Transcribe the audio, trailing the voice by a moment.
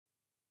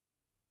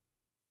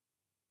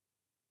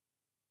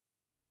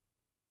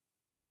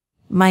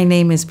My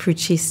name is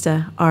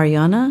Proochista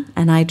Ariana,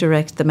 and I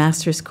direct the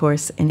master's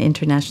course in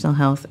International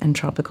Health and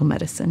Tropical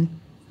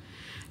Medicine.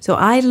 So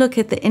I look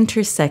at the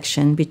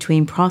intersection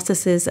between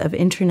processes of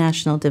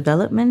international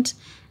development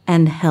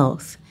and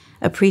health,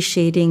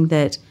 appreciating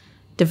that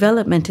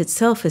development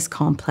itself is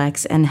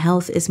complex and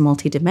health is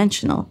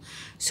multidimensional.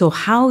 So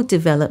how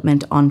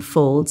development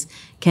unfolds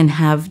can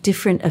have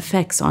different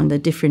effects on the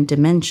different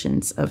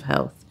dimensions of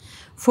health.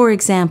 For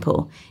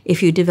example,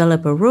 if you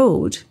develop a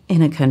road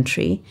in a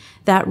country,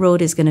 that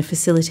road is going to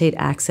facilitate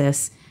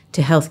access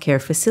to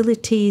healthcare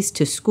facilities,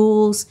 to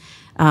schools,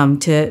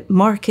 to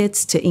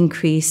markets, to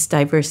increase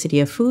diversity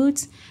of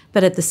foods.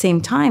 But at the same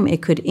time,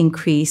 it could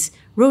increase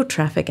road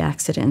traffic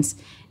accidents.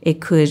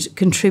 It could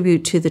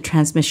contribute to the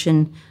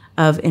transmission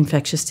of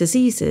infectious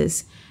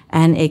diseases,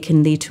 and it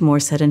can lead to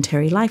more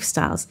sedentary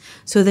lifestyles.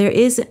 So there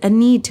is a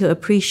need to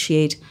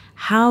appreciate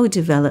how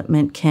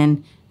development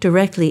can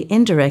directly,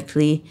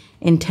 indirectly,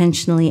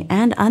 intentionally,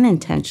 and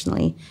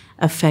unintentionally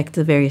affect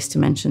the various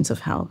dimensions of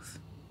health.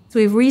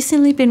 So we've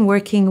recently been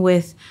working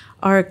with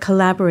our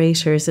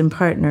collaborators and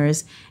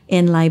partners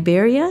in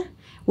Liberia,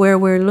 where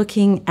we're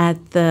looking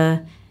at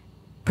the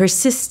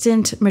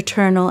persistent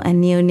maternal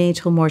and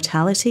neonatal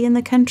mortality in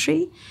the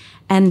country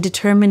and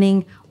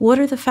determining what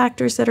are the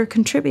factors that are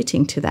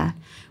contributing to that.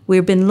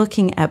 We've been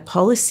looking at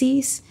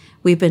policies.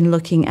 We've been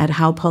looking at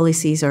how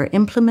policies are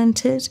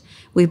implemented.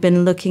 We've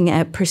been looking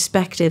at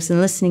perspectives and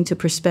listening to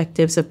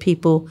perspectives of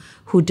people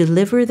who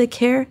deliver the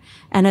care,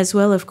 and as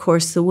well, of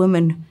course, the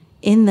women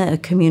in the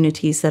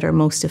communities that are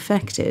most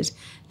affected,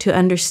 to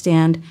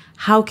understand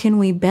how can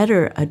we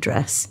better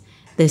address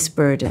this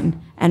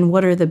burden and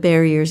what are the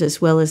barriers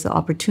as well as the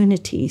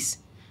opportunities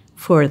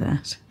for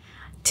that.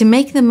 To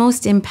make the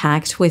most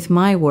impact with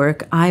my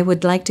work, I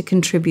would like to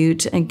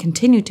contribute and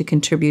continue to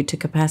contribute to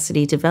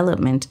capacity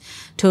development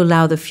to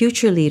allow the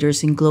future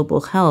leaders in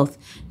global health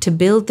to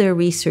build their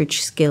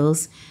research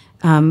skills,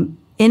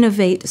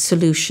 innovate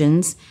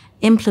solutions,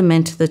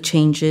 implement the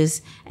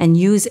changes, and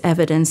use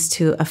evidence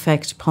to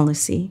affect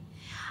policy.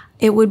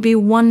 It would be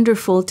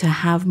wonderful to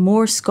have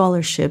more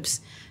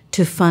scholarships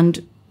to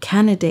fund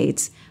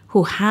candidates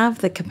who have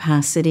the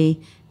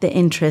capacity, the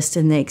interest,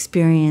 and the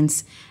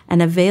experience,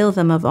 and avail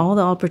them of all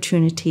the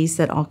opportunities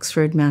that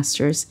Oxford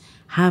Masters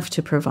have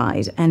to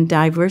provide, and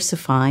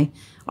diversify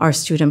our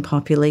student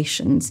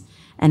populations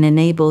and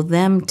enable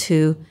them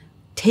to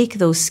take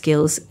those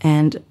skills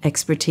and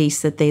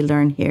expertise that they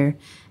learn here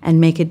and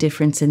make a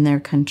difference in their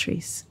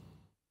countries.